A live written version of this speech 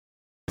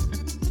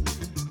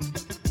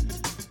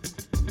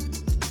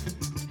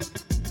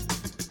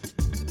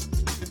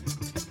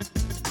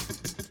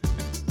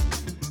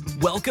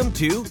Welcome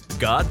to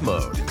God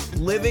Mode,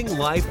 living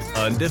life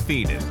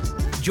undefeated.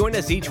 Join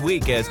us each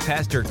week as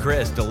Pastor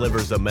Chris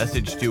delivers a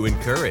message to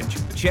encourage,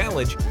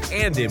 challenge,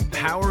 and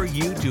empower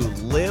you to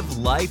live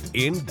life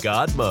in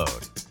God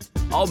Mode.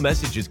 All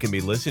messages can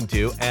be listened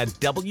to at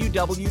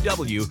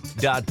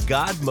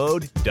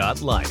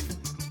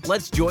www.godmode.life.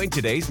 Let's join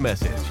today's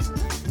message.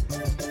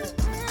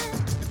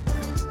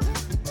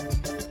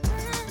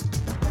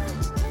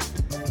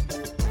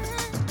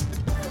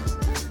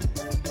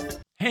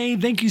 Hey,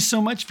 thank you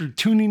so much for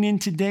tuning in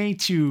today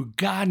to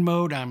God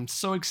Mode. I'm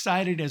so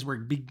excited as we're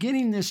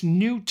beginning this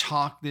new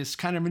talk, this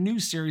kind of a new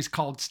series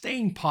called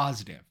Staying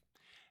Positive.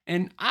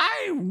 And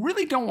I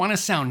really don't want to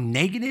sound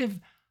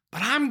negative,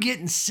 but I'm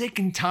getting sick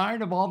and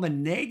tired of all the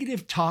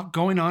negative talk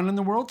going on in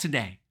the world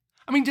today.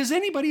 I mean, does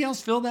anybody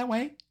else feel that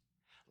way?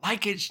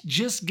 Like it's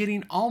just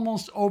getting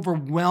almost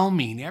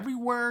overwhelming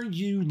everywhere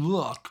you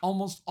look,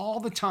 almost all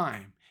the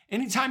time.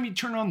 Anytime you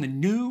turn on the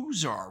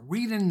news or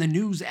read in the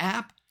news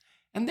app,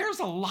 and there's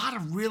a lot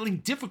of really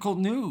difficult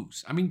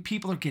news. I mean,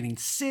 people are getting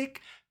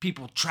sick,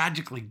 people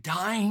tragically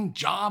dying,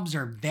 jobs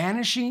are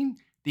vanishing,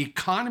 the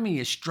economy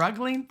is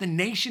struggling, the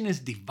nation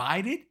is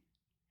divided.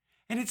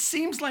 And it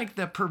seems like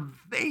the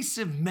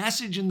pervasive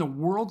message in the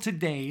world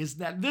today is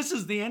that this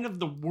is the end of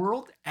the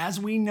world as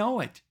we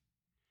know it.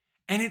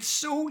 And it's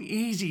so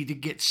easy to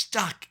get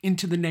stuck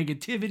into the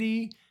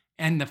negativity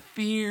and the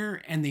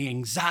fear and the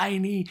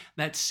anxiety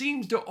that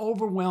seems to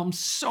overwhelm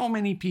so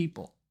many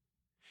people.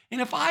 And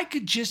if I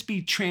could just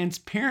be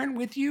transparent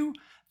with you,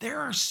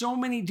 there are so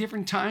many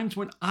different times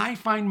when I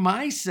find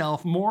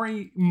myself more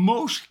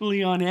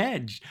emotionally on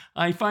edge.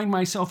 I find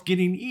myself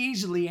getting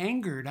easily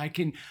angered. I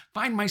can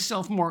find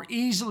myself more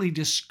easily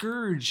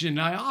discouraged. And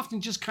I often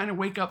just kind of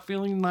wake up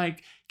feeling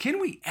like, can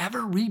we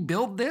ever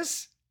rebuild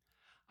this?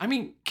 I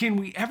mean, can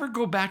we ever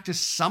go back to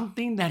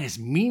something that is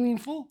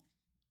meaningful?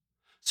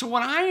 So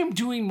what I am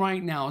doing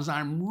right now is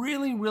I'm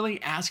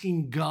really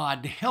asking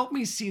God to help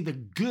me see the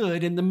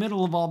good in the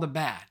middle of all the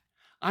bad.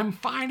 I'm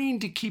fighting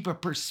to keep a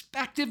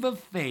perspective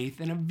of faith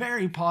and a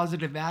very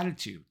positive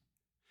attitude.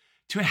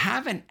 To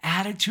have an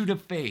attitude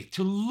of faith,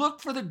 to look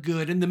for the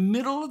good in the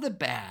middle of the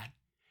bad,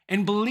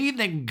 and believe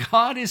that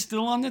God is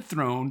still on the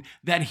throne,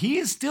 that He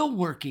is still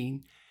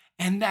working,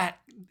 and that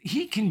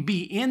He can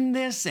be in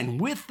this and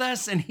with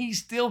us, and He's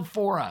still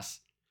for us.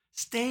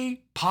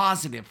 Stay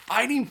positive,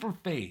 fighting for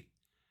faith,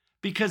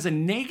 because a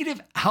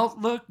negative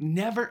outlook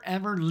never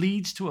ever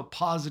leads to a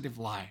positive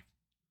life.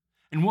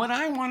 And what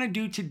I want to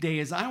do today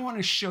is I want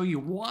to show you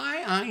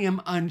why I am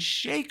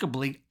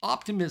unshakably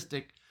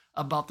optimistic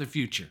about the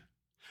future.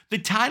 The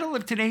title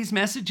of today's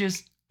message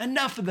is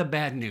Enough of the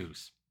Bad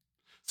News.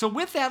 So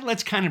with that,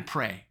 let's kind of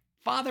pray.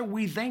 Father,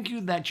 we thank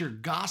you that your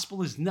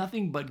gospel is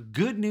nothing but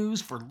good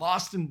news for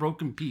lost and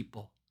broken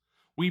people.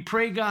 We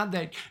pray, God,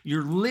 that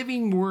your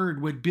living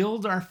word would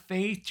build our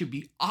faith to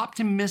be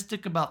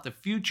optimistic about the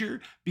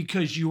future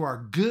because you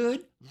are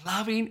good,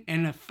 loving,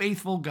 and a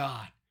faithful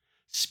God.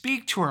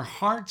 Speak to our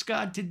hearts,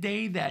 God,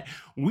 today that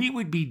we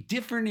would be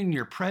different in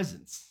your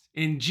presence.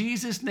 In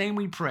Jesus' name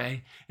we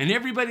pray. And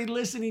everybody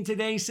listening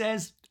today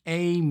says,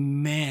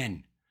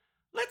 Amen.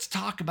 Let's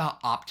talk about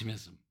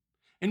optimism.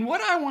 And what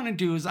I want to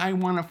do is I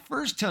want to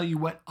first tell you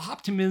what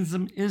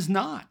optimism is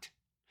not,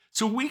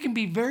 so we can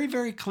be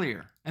very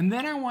clear. And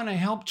then I want to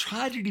help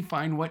try to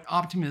define what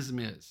optimism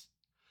is.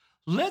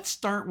 Let's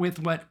start with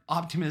what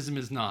optimism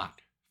is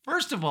not.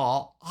 First of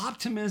all,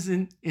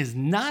 optimism is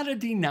not a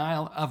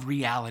denial of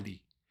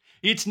reality.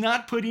 It's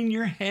not putting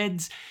your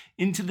heads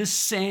into the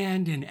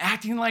sand and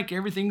acting like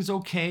everything's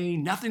okay,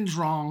 nothing's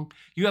wrong.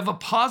 You have a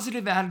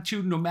positive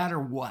attitude no matter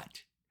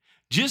what.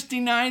 Just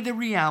deny the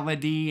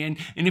reality, and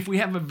if we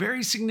have a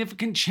very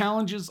significant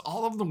challenges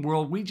all over the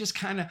world, we just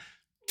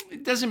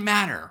it doesn't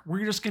matter.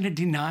 We're just going to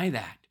deny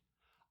that.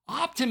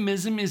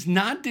 Optimism is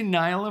not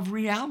denial of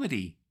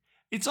reality.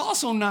 It's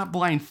also not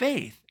blind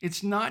faith.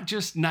 It's not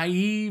just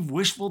naive,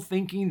 wishful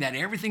thinking that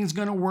everything's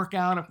going to work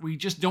out if we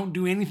just don't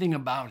do anything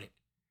about it.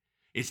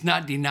 It's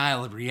not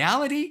denial of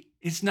reality.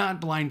 It's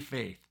not blind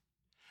faith.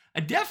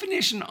 A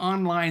definition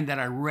online that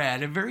I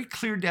read, a very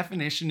clear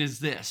definition is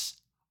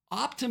this.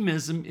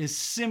 Optimism is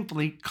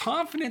simply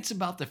confidence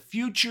about the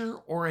future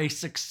or a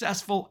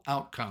successful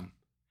outcome.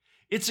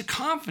 It's a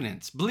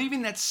confidence,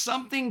 believing that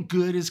something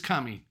good is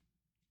coming,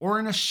 or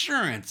an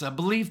assurance, a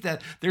belief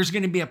that there's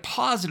going to be a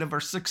positive or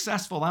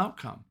successful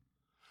outcome.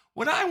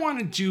 What I want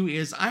to do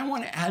is I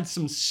want to add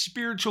some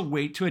spiritual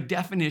weight to a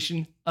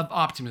definition of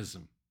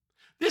optimism.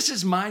 This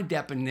is my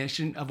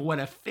definition of what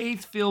a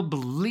faith-filled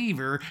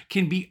believer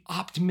can be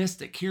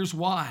optimistic. Here's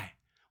why.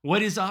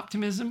 What is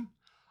optimism?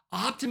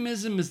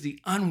 Optimism is the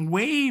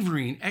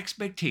unwavering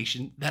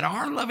expectation that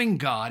our loving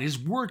God is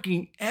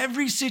working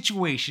every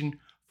situation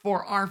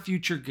for our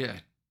future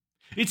good.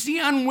 It's the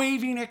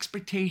unwavering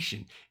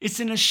expectation. It's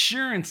an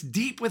assurance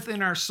deep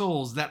within our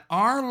souls that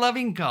our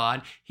loving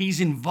God,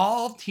 He's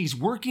involved, He's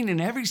working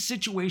in every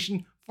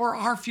situation for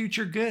our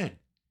future good.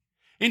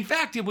 In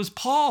fact, it was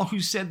Paul who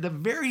said the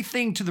very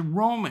thing to the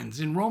Romans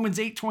in Romans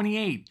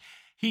 8:28.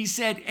 He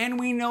said, and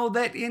we know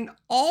that in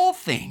all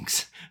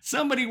things,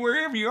 somebody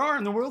wherever you are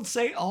in the world,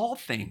 say all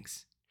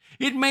things.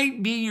 It may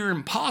be your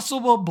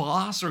impossible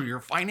boss or your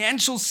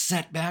financial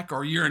setback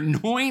or your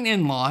annoying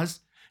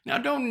in-laws. Now,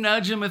 don't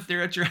nudge them if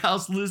they're at your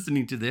house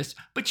listening to this,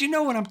 but you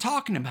know what I'm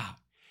talking about.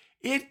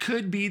 It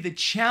could be the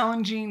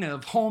challenging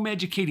of home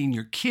educating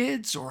your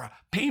kids or a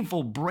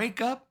painful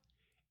breakup.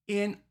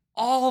 In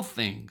all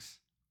things,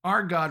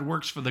 our God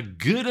works for the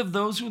good of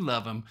those who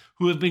love him,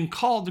 who have been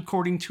called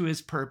according to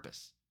his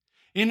purpose.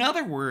 In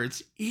other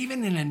words,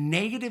 even in a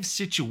negative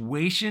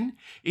situation,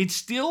 it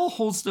still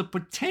holds the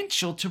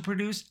potential to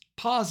produce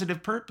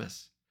positive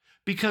purpose.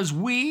 Because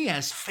we,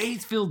 as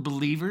faith-filled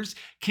believers,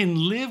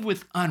 can live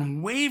with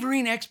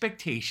unwavering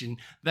expectation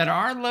that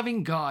our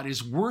loving God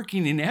is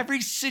working in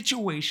every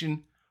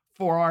situation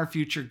for our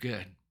future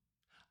good.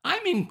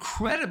 I'm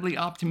incredibly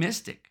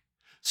optimistic.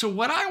 So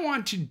what I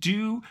want to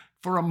do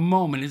for a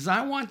moment is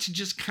I want to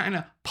just kind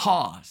of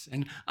pause,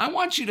 and I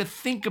want you to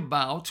think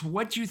about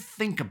what you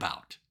think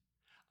about.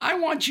 I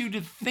want you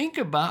to think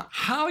about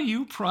how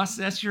you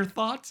process your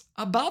thoughts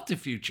about the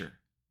future.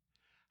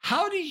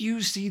 How do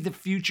you see the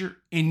future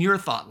in your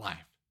thought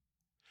life?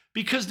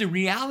 Because the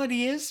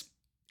reality is,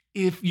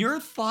 if your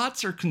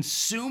thoughts are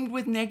consumed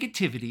with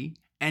negativity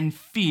and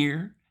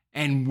fear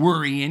and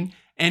worrying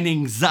and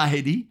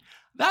anxiety,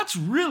 that's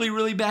really,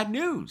 really bad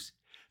news.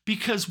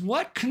 Because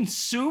what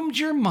consumes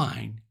your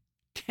mind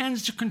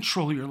tends to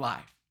control your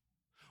life.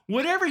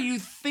 Whatever you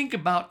think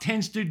about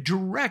tends to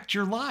direct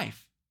your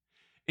life.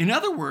 In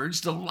other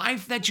words, the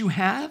life that you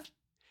have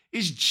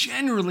is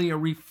generally a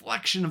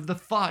reflection of the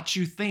thoughts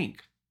you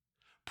think.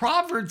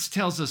 Proverbs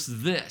tells us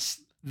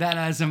this, that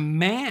as a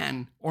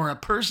man or a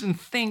person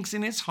thinks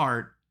in his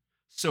heart,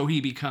 so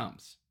he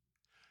becomes.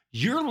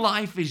 Your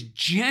life is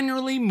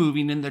generally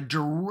moving in the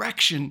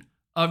direction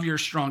of your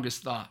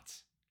strongest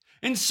thoughts.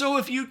 And so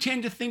if you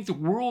tend to think the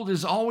world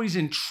is always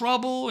in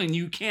trouble and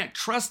you can't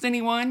trust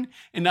anyone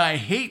and I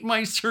hate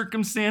my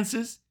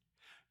circumstances,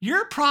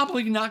 you're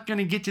probably not going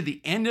to get to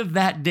the end of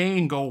that day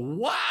and go,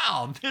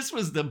 wow, this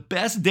was the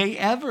best day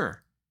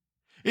ever.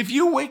 If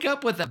you wake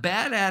up with a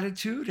bad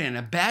attitude and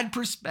a bad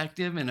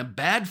perspective and a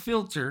bad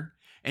filter,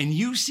 and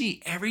you see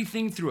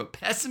everything through a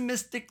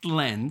pessimistic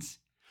lens,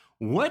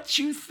 what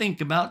you think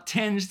about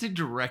tends to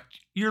direct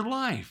your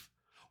life.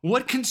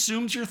 What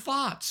consumes your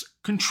thoughts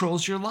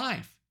controls your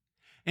life.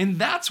 And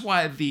that's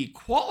why the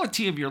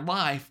quality of your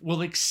life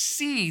will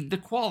exceed the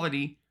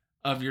quality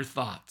of your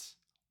thoughts.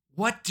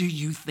 What do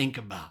you think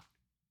about?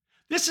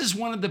 This is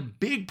one of the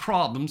big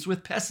problems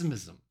with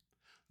pessimism.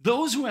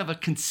 Those who have a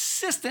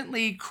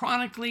consistently,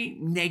 chronically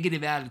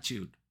negative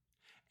attitude.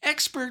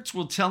 Experts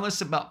will tell us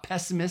about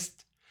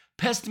pessimists.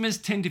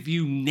 Pessimists tend to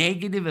view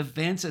negative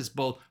events as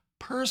both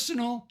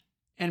personal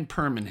and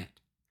permanent.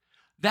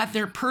 That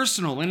they're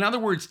personal. In other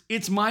words,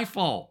 it's my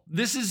fault.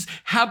 This is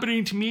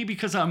happening to me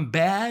because I'm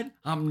bad.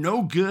 I'm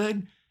no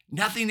good.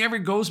 Nothing ever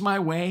goes my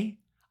way.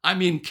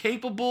 I'm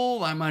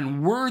incapable. I'm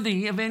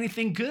unworthy of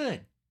anything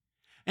good.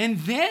 And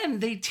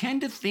then they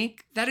tend to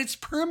think that it's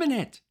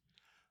permanent.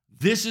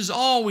 This is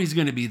always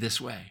going to be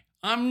this way.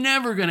 I'm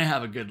never going to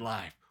have a good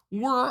life.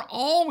 We're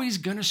always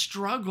going to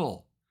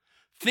struggle.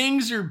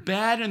 Things are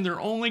bad and they're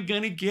only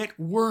going to get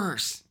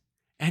worse.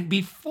 And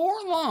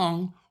before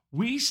long,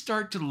 we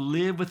start to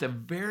live with a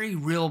very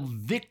real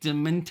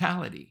victim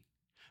mentality.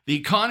 The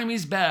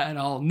economy's bad.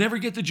 I'll never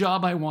get the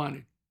job I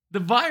wanted. The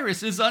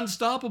virus is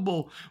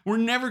unstoppable. We're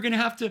always going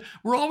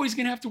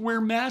to have to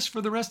wear masks for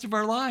the rest of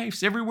our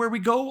lives, everywhere we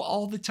go,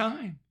 all the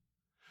time.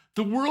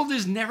 The world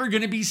is never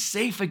going to be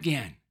safe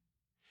again.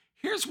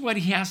 Here's what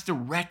he has to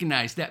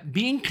recognize, that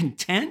being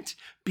content,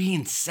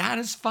 being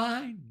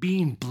satisfied,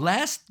 being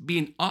blessed,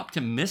 being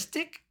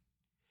optimistic,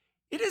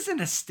 it isn't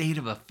a state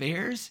of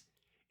affairs.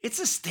 It's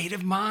a state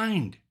of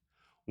mind.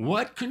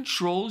 What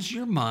controls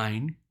your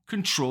mind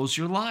controls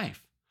your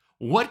life.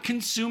 What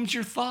consumes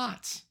your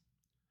thoughts?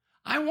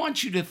 I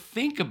want you to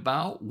think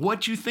about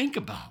what you think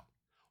about.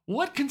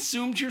 What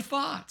consumes your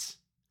thoughts?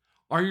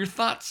 Are your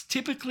thoughts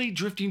typically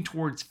drifting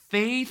towards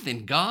faith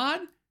in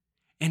God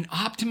and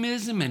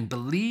optimism and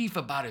belief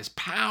about his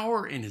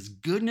power and his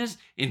goodness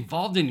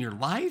involved in your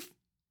life?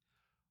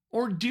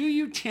 Or do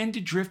you tend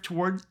to drift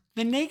towards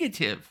the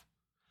negative?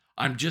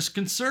 I'm just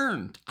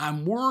concerned.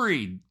 I'm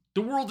worried.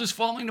 The world is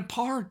falling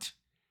apart.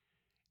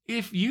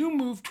 If you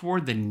move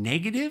toward the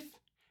negative,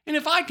 and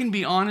if I can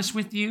be honest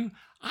with you,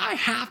 I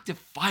have to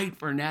fight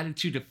for an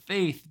attitude of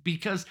faith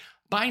because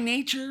by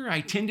nature,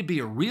 I tend to be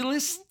a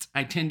realist.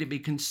 I tend to be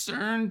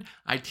concerned.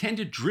 I tend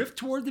to drift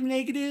toward the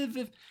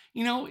negative.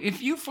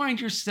 If you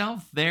find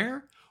yourself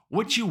there,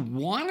 what you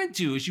want to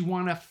do is you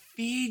want to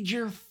feed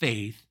your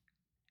faith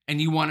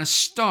and you want to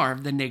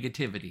starve the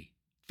negativity.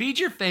 Feed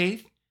your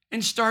faith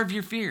and starve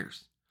your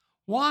fears.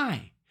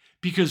 Why?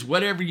 Because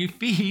whatever you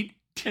feed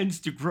tends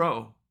to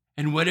grow,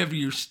 and whatever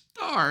you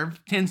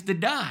starve tends to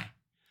die.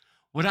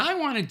 What I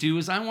want to do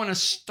is I want to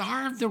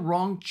starve the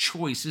wrong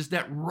choices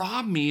that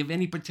rob me of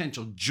any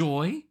potential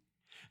joy,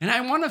 and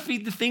I want to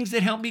feed the things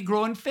that help me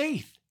grow in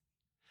faith.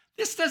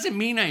 This doesn't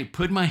mean I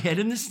put my head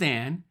in the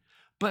sand,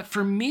 But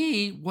for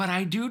me, what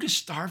I do to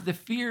starve the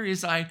fear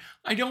is I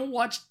don't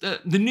watch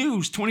the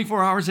news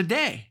 24 hours a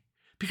day.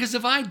 Because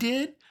if I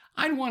did,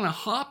 I'd want to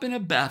hop in a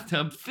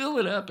bathtub, fill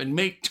it up, and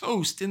make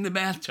toast in the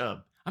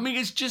bathtub. I mean,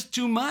 it's just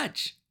too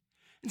much.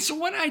 And so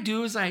what I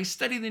do is I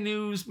study the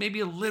news,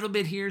 maybe a little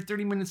bit here,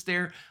 30 minutes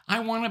there.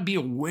 I want to be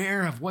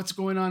aware of what's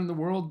going on in the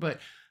world, but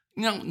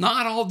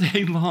not all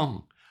day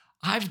long.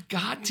 I've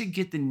got to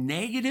get the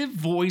negative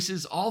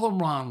voices all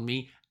around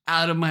me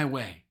out of my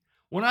way.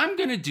 What I'm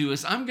going to do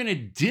is I'm going to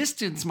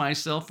distance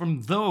myself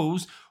from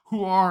those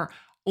who are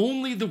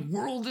only the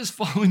world is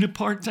falling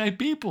apart type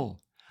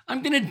people.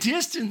 I'm going to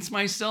distance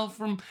myself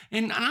from,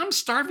 and I'm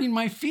starving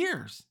my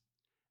fears.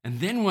 And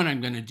then what I'm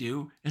going to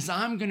do is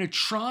I'm going to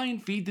try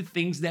and feed the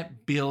things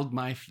that build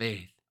my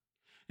faith.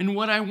 And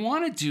what I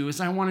want to do is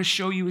I want to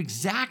show you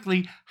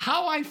exactly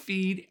how I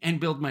feed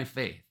and build my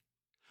faith.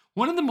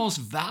 One of the most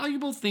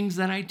valuable things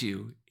that I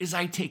do is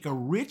I take a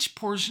rich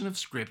portion of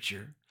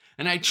Scripture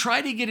and I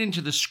try to get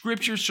into the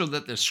Scripture so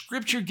that the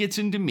Scripture gets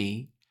into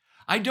me.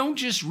 I don't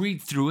just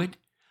read through it,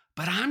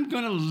 but I'm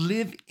going to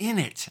live in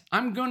it.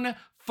 I'm going to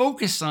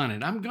focus on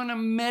it. I'm going to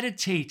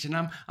meditate and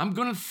I'm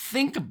going to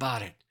think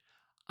about it.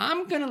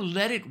 I'm going to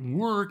let it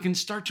work and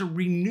start to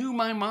renew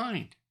my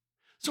mind.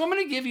 So I'm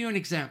going to give you an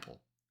example.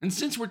 And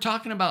since we're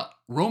talking about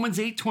Romans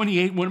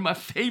 8:28, one of my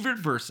favorite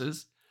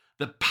verses,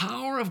 the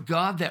power of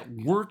God that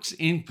works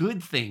in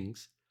good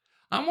things,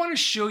 I want to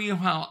show you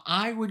how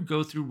I would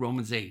go through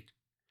Romans 8.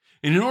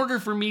 And in order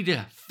for me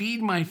to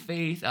feed my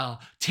faith, I'll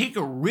take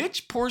a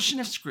rich portion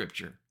of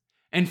Scripture.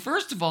 And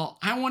first of all,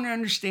 I want to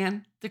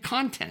understand the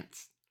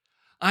contents.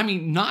 I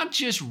mean, not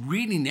just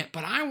reading it,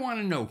 but I want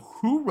to know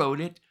who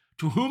wrote it,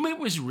 to whom it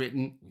was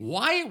written,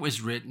 why it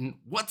was written,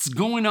 what's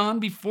going on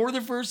before the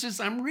verses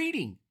I'm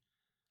reading.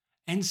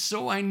 And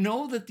so I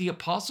know that the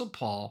Apostle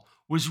Paul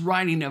was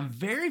writing a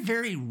very,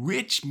 very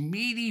rich,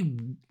 meaty,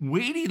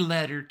 weighty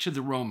letter to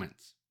the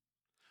Romans.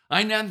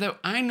 I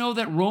know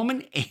that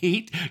Romans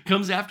 8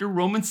 comes after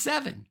Romans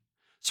 7.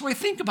 So I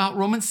think about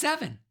Romans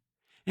 7.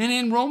 And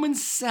in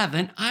Romans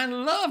 7, I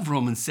love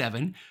Romans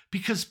 7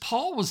 because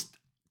Paul was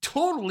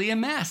totally a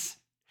mess.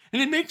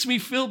 And it makes me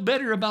feel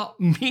better about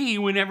me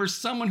whenever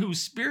someone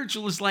who's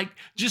spiritual is like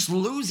just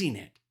losing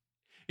it.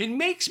 It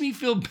makes me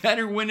feel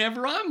better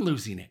whenever I'm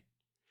losing it.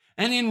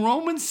 And in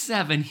Romans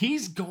 7,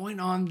 he's going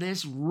on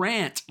this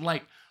rant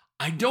like,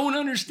 I don't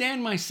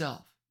understand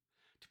myself.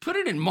 To put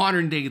it in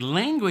modern day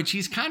language,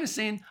 he's kind of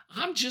saying,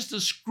 I'm just a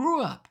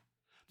screw up.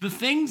 The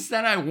things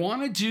that I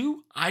want to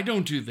do, I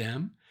don't do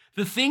them.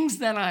 The things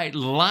that I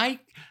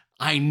like,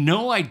 I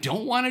know I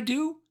don't want to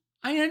do,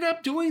 I end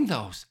up doing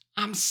those.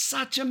 I'm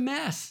such a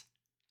mess.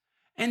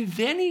 And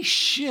then he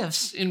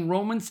shifts in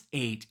Romans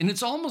 8, and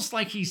it's almost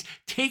like he's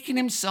taken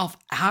himself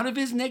out of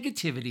his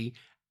negativity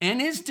and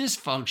his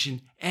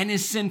dysfunction and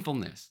his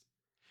sinfulness.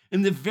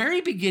 In the very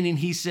beginning,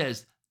 he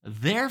says,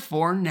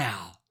 therefore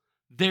now,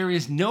 there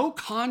is no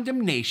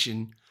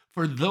condemnation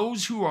for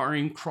those who are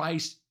in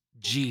Christ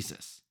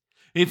Jesus.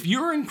 If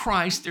you're in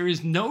Christ, there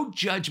is no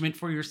judgment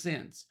for your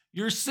sins.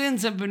 Your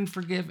sins have been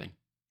forgiven.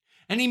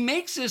 And he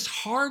makes this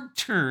hard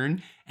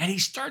turn and he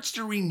starts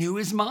to renew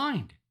his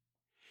mind.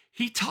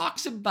 He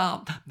talks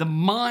about the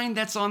mind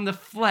that's on the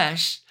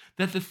flesh,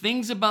 that the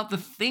things about the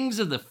things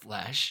of the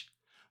flesh,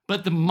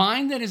 but the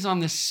mind that is on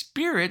the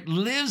Spirit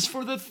lives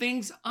for the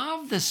things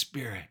of the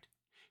Spirit.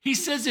 He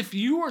says if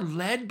you are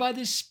led by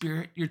the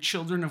Spirit, you're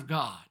children of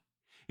God.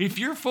 If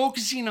you're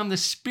focusing on the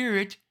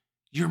Spirit,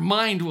 your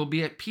mind will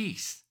be at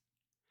peace.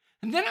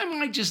 And then I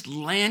might just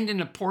land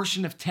in a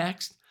portion of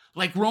text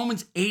like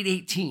Romans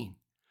 8:18.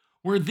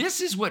 Where this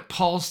is what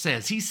Paul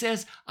says. He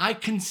says, I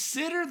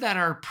consider that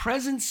our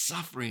present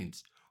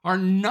sufferings are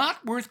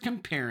not worth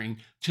comparing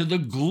to the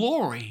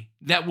glory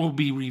that will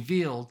be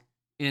revealed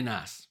in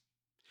us.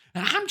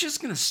 And I'm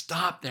just going to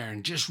stop there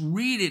and just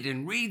read it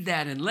and read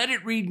that and let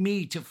it read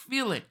me to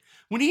feel it.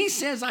 When he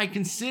says, I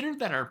consider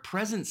that our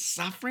present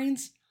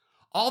sufferings,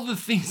 all the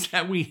things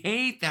that we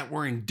hate, that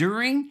we're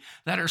enduring,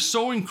 that are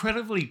so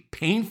incredibly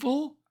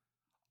painful,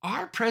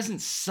 our present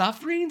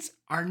sufferings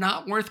are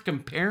not worth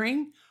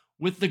comparing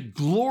with the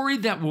glory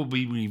that will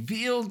be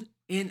revealed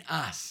in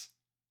us.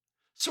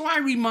 So I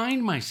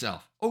remind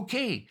myself,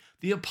 okay,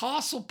 the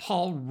Apostle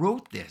Paul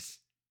wrote this.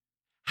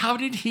 How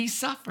did he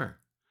suffer?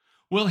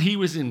 Well, he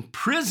was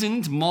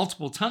imprisoned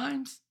multiple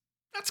times.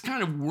 That's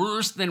kind of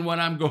worse than what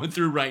I'm going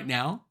through right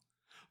now.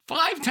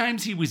 5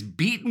 times he was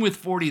beaten with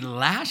 40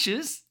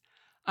 lashes.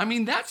 I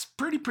mean, that's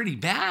pretty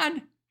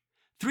bad.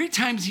 3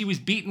 times he was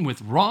beaten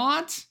with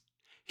rods.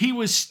 He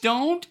was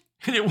stoned,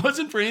 and it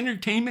wasn't for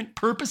entertainment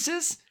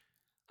purposes.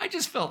 I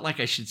just felt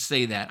like I should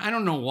say that. I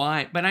don't know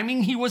why, but I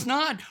mean, he was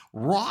not.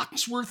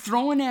 Rocks were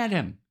thrown at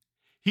him.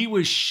 He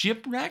was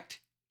shipwrecked.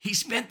 He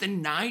spent the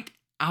night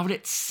out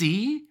at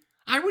sea.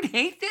 I would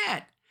hate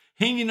that.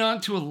 Hanging on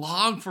to a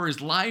log for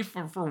his life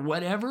or for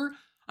whatever.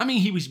 I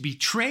mean, he was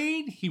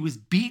betrayed. He was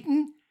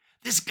beaten.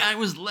 This guy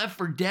was left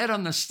for dead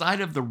on the side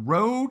of the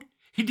road.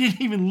 He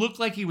didn't even look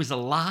like he was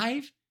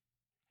alive.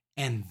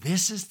 And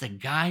this is the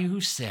guy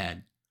who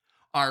said,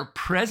 our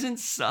present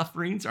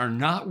sufferings are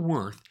not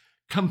worth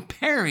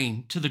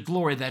comparing to the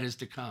glory that is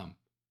to come.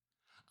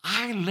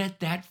 I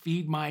let that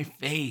feed my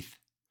faith.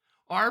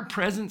 Our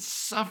present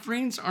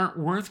sufferings aren't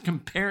worth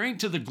comparing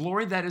to the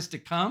glory that is to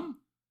come.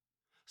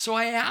 So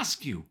I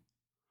ask you,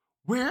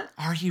 where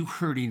are you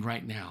hurting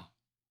right now?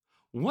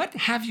 What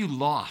have you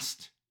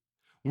lost?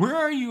 Where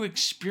are you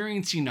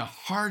experiencing a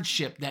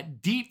hardship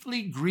that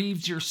deeply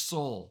grieves your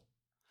soul?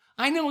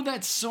 I know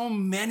that so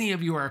many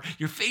of you're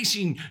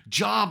facing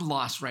job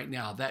loss right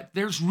now, that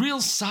there's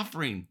real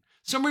suffering.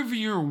 Some of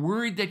you are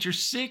worried that you're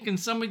sick, and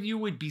some of you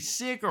would be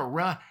sick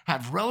or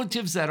have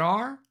relatives that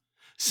are.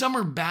 Some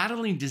are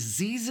battling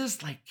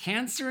diseases like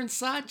cancer and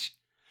such.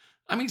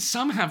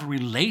 Some have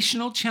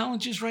relational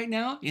challenges right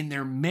now in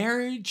their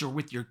marriage or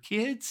with your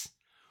kids,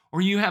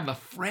 or you have a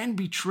friend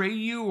betray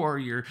you, or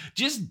you're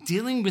just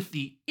dealing with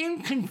the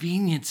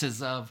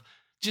inconveniences of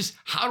just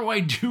how do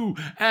I do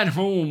at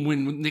home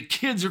when the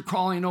kids are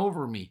crawling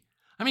over me.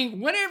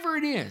 Whatever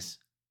it is,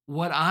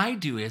 what I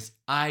do is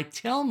I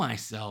tell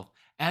myself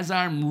as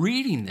I'm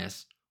reading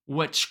this,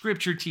 what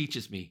Scripture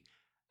teaches me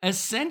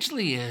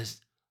essentially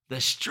is the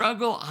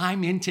struggle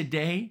I'm in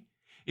today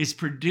is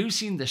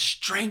producing the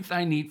strength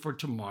I need for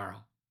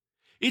tomorrow.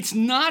 It's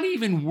not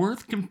even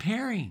worth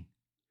comparing.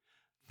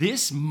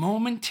 This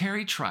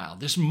momentary trial,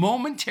 this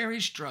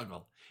momentary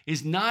struggle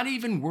is not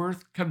even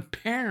worth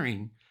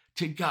comparing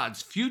to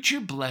God's future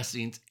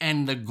blessings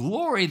and the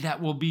glory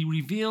that will be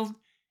revealed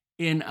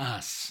in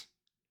us.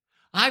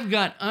 I've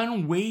got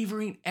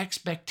unwavering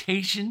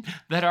expectation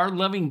that our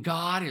loving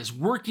God is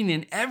working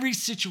in every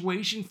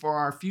situation for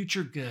our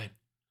future good.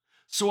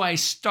 So I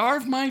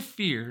starve my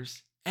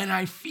fears and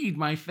I feed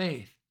my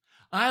faith.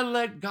 I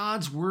let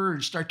God's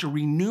word start to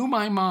renew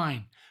my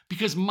mind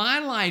because my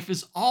life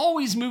is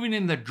always moving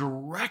in the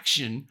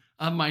direction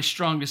of my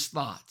strongest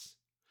thoughts.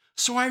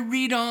 So I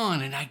read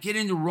on and I get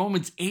into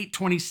Romans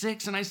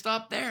 8:26 and I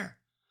stop there.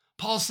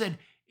 Paul said,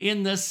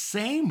 in the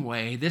same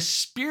way, the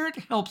Spirit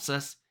helps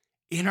us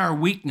in our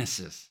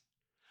weaknesses.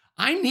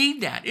 I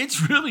need that.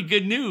 It's really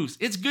good news.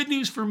 It's good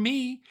news for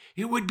me.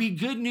 It would be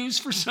good news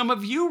for some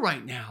of you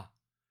right now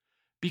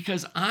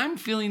because I'm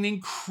feeling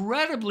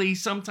incredibly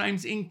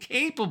sometimes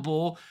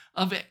incapable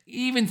of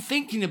even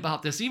thinking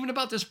about this, even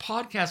about this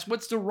podcast.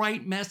 What's the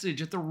right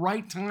message at the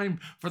right time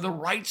for the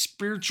right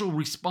spiritual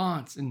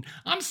response? And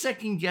I'm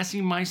second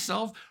guessing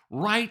myself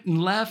right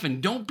and left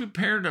and don't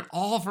prepare at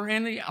all for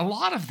a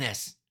lot of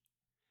this.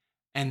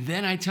 And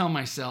then I tell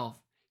myself,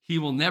 He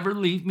will never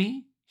leave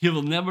me. He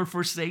will never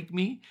forsake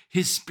me.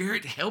 His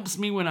Spirit helps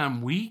me when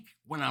I'm weak,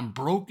 when I'm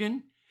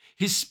broken.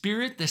 His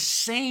Spirit, the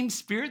same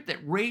Spirit that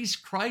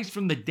raised Christ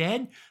from the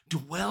dead,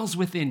 dwells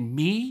within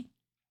me,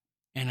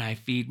 and I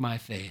feed my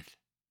faith.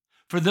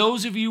 For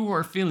those of you who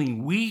are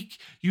feeling weak,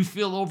 you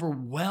feel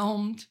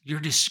overwhelmed, you're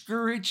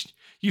discouraged,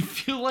 you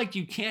feel like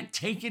you can't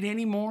take it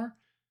anymore.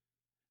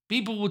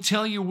 People will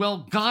tell you,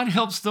 well, God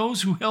helps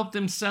those who help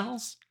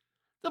themselves.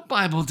 The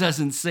Bible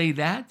doesn't say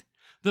that.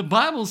 The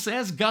Bible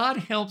says God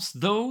helps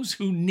those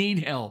who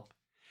need help.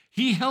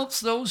 He helps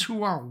those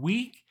who are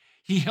weak.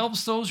 He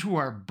helps those who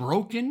are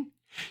broken.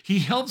 He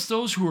helps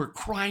those who are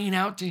crying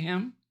out to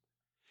Him.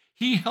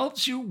 He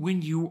helps you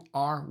when you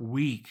are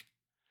weak.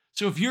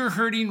 So if you're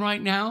hurting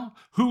right now,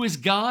 who is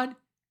God?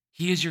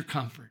 He is your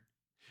comfort.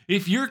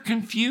 If you're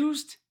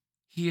confused,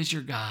 He is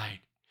your guide.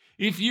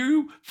 If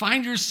you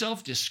find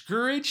yourself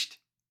discouraged,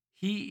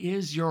 He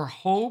is your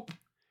hope.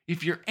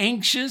 If you're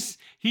anxious,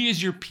 He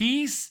is your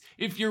peace.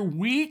 If you're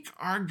weak,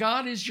 our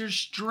God is your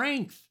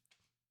strength.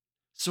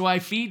 So I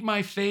feed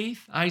my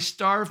faith. I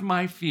starve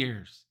my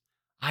fears.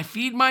 I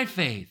feed my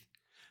faith.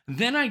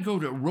 Then I go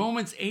to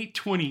Romans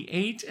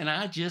 8:28 and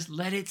I just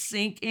let it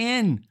sink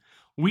in.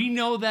 We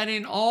know that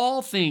in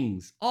all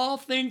things, in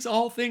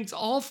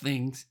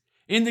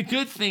the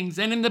good things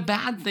and in the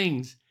bad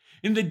things,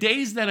 in the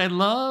days that I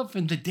love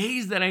and the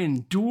days that I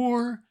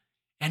endure,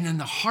 and in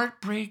the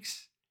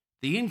heartbreaks,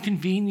 the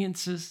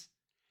inconveniences,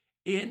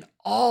 in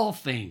all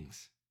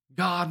things,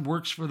 God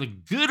works for the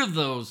good of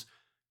those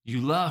who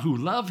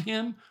love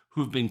Him,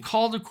 who've been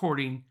called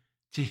according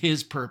to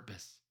His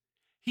purpose.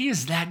 He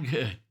is that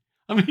good.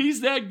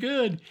 He's that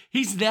good.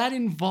 He's that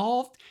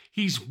involved.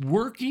 He's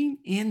working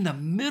in the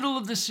middle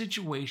of the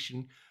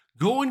situation,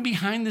 going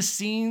behind the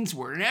scenes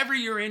wherever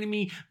your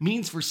enemy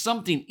means for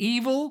something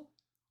evil.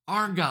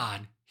 Our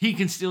God, He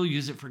can still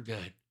use it for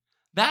good.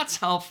 That's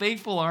how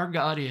faithful our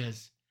God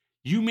is.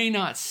 You may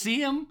not see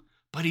Him,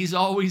 but He's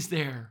always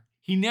there.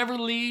 He never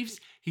leaves.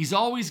 He's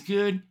always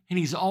good, and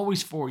He's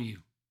always for you.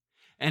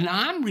 And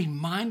I'm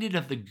reminded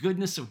of the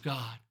goodness of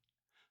God.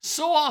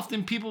 So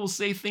often people will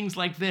say things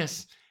like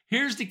this.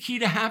 Here's the key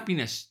to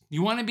happiness.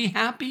 You want to be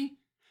happy?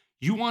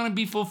 You want to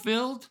be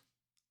fulfilled?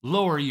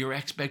 Lower your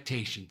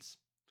expectations.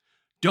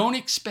 Don't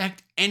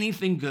expect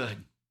anything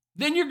good.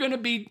 Then you're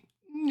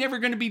never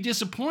going to be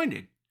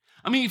disappointed.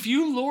 If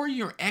you lower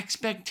your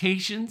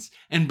expectations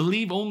and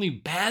believe only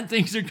bad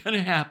things are going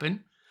to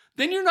happen,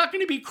 then you're not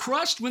going to be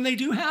crushed when they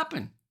do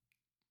happen.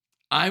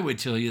 I would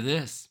tell you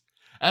this.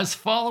 As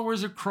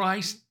followers of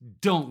Christ,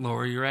 don't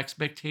lower your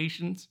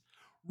expectations.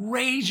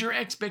 Raise your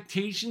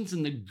expectations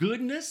in the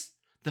goodness,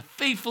 the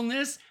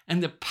faithfulness,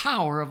 and the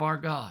power of our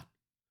God.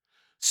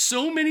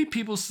 So many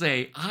people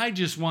say, I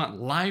just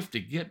want life to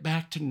get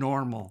back to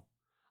normal.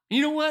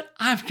 You know what?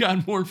 I've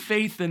got more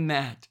faith than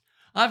that.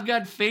 I've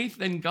got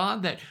faith in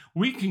God that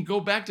we can go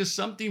back to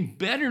something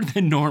better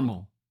than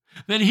normal,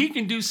 that He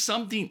can do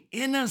something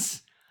in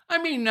us. I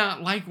may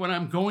not like what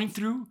I'm going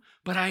through,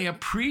 but I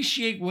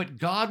appreciate what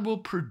God will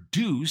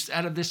produce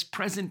out of this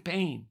present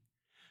pain.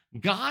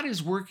 God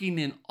is working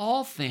in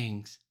all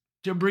things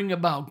to bring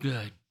about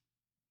good.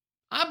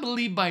 I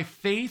believe by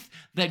faith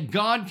that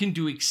God can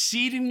do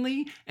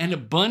exceedingly and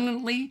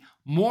abundantly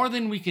more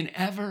than we can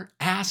ever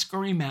ask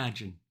or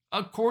imagine,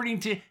 according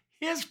to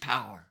His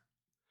power.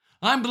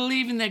 I'm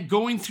believing that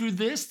going through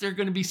this, there are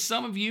going to be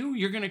some of you,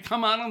 you're going to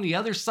come out on the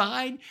other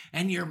side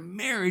and your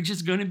marriage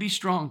is going to be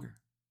stronger.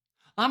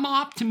 I'm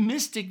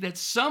optimistic that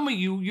some of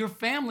you, your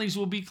families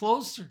will be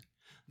closer,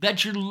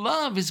 that your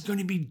love is going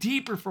to be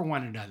deeper for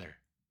one another,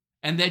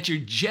 and that your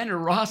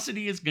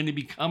generosity is going to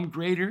become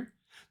greater,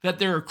 that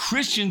there are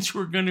Christians who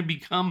are going to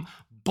become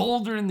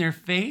bolder in their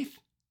faith,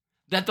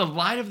 that the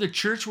light of the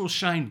church will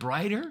shine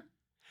brighter,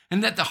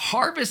 and that the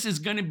harvest is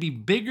going to be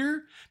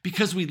bigger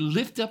because we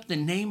lift up the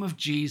name of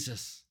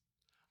Jesus.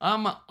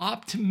 I'm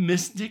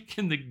optimistic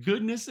in the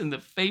goodness and the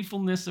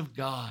faithfulness of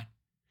God.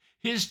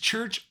 His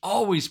church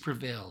always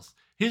prevails.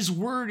 His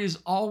word is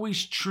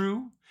always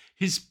true.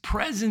 His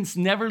presence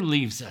never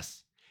leaves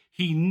us.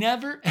 He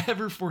never,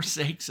 ever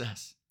forsakes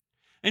us.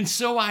 And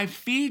so I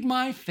feed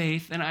my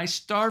faith and I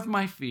starve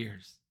my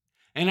fears.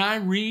 And I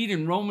read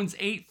in Romans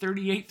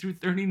 8:38 through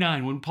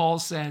 39 when Paul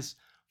says,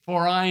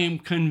 "For I am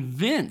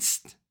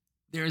convinced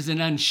there is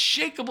an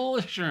unshakable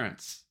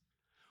assurance.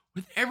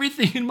 With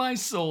everything in my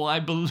soul, I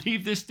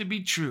believe this to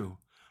be true.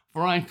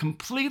 For I am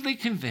completely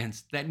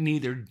convinced that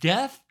neither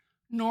death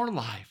nor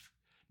life,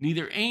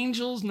 neither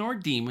angels nor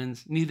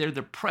demons, neither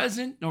the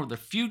present nor the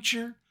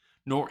future,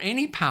 nor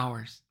any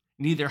powers,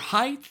 neither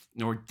height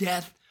nor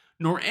depth,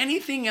 nor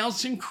anything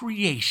else in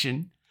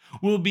creation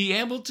will be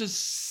able to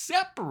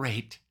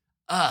separate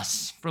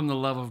us from the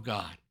love of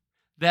God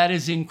that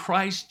is in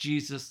Christ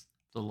Jesus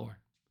the Lord."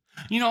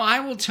 You know, I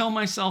will tell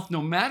myself,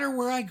 no matter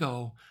where I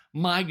go,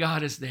 my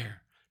God is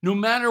there. No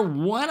matter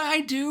what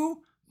I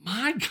do,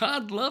 my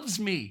God loves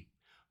me.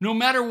 No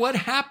matter what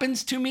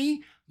happens to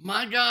me,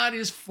 my God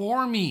is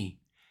for me.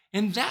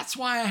 And that's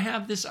why I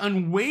have this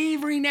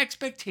unwavering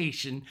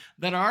expectation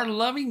that our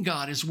loving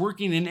God is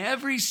working in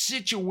every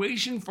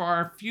situation for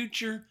our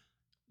future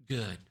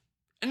good.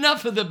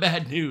 Enough of the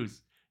bad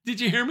news.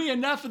 Did you hear me?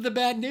 Enough of the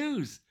bad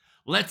news.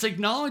 Let's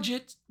acknowledge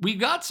it. We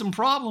got some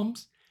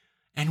problems.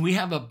 And we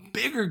have a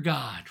bigger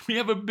God. We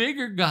have a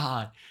bigger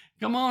God.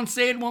 Come on,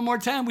 say it one more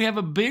time. We have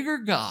a bigger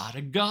God,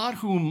 a God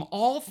whom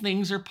all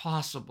things are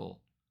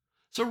possible.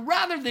 So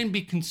rather than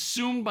be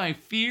consumed by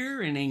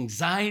fear and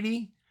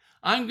anxiety,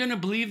 I'm going to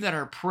believe that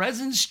our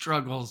present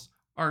struggles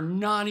are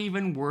not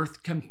even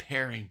worth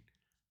comparing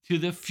to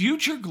the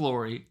future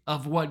glory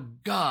of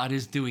what God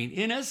is doing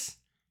in us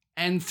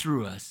and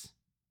through us.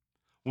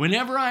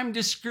 Whenever I'm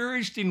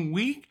discouraged and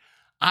weak,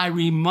 I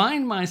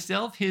remind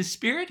myself His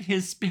Spirit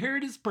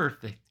is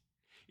perfect.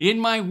 In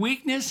my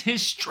weakness,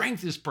 His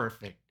strength is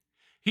perfect.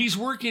 He's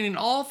working in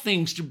all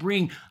things to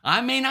bring, I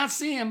may not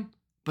see Him,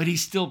 but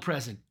He's still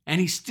present and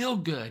He's still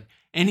good.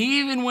 And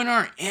even when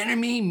our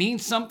enemy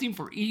means something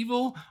for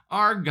evil,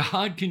 our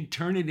God can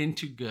turn it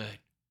into good.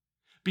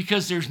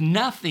 Because there's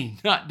nothing,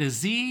 not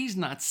disease,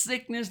 not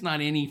sickness,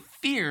 not any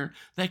fear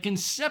that can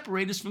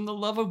separate us from the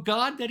love of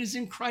God that is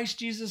in Christ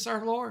Jesus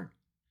our Lord.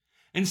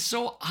 And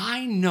so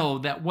I know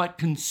that what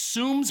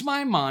consumes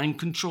my mind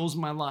controls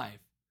my life.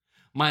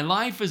 My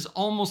life is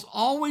almost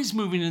always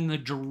moving in the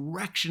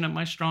direction of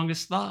my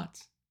strongest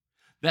thoughts.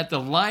 That the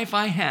life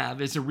I have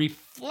is a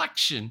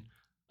reflection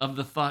of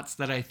the thoughts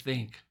that I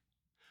think.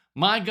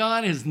 My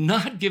God has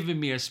not given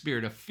me a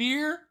spirit of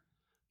fear,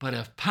 but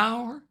of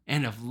power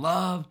and of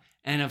love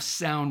and of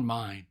sound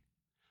mind.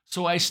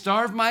 So I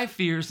starve my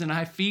fears and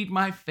I feed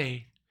my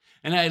faith.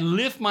 And I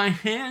lift my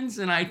hands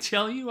and I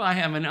tell you, I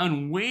have an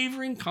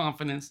unwavering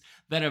confidence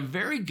that a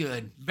very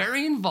good,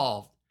 very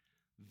involved,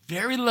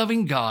 very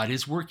loving God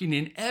is working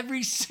in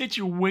every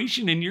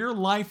situation in your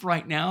life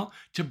right now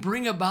to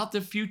bring about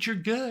the future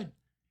good.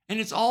 And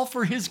it's all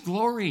for His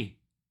glory,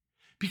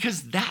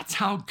 because that's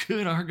how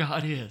good our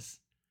God is.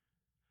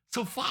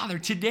 So, Father,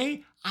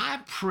 today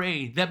I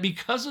pray that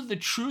because of the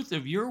truth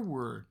of your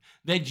word,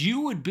 that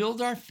you would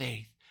build our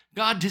faith,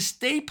 God, to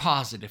stay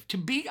positive, to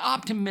be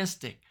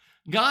optimistic,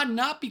 God,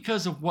 not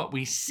because of what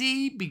we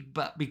see,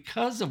 but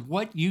because of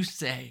what you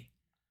say.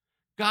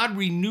 God,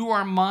 renew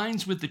our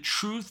minds with the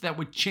truth that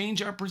would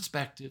change our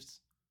perspectives,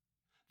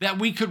 that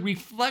we could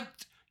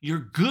reflect your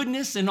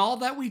goodness in all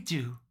that we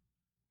do.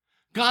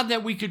 God,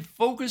 that we could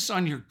focus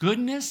on your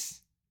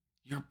goodness,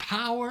 your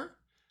power,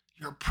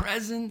 your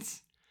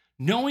presence,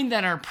 knowing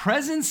that our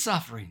present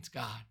sufferings,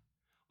 God,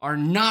 are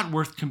not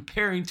worth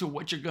comparing to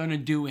what you're going to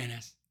do in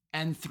us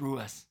and through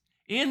us,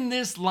 in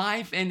this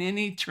life and in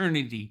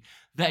eternity,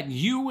 that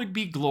you would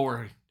be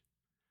glorified.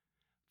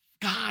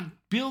 God,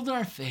 build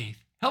our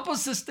faith. Help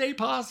us to stay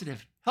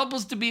positive. Help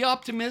us to be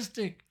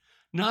optimistic,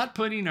 not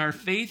putting our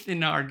faith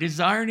in our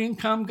desired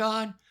income,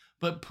 God,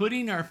 but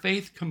putting our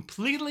faith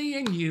completely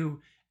in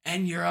you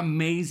and your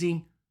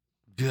amazing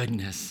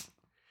goodness.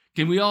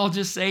 Can we all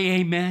just say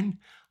amen?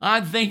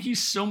 I thank you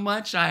so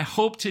much. I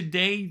hope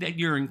today that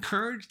you're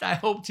encouraged. I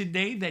hope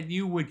today that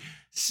you would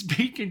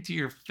speak into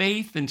your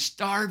faith and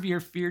starve your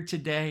fear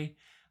today.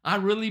 I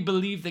really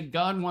believe that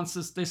God wants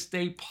us to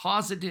stay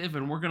positive,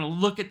 and we're going to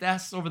look at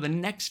this over the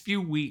next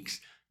few weeks.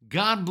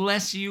 God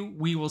bless you.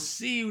 We will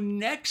see you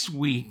next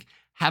week.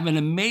 Have an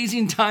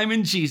amazing time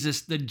in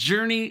Jesus. The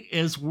journey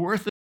is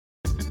worth it.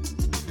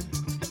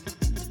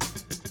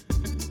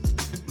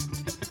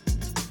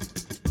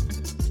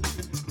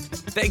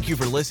 Thank you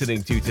for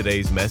listening to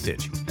today's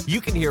message.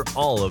 You can hear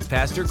all of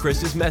Pastor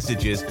Chris's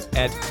messages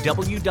at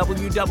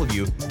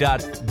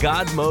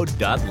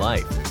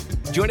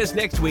www.godmode.life. Join us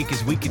next week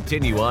as we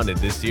continue on in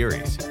this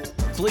series.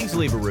 Please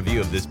leave a review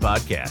of this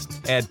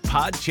podcast at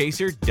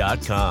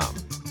podchaser.com.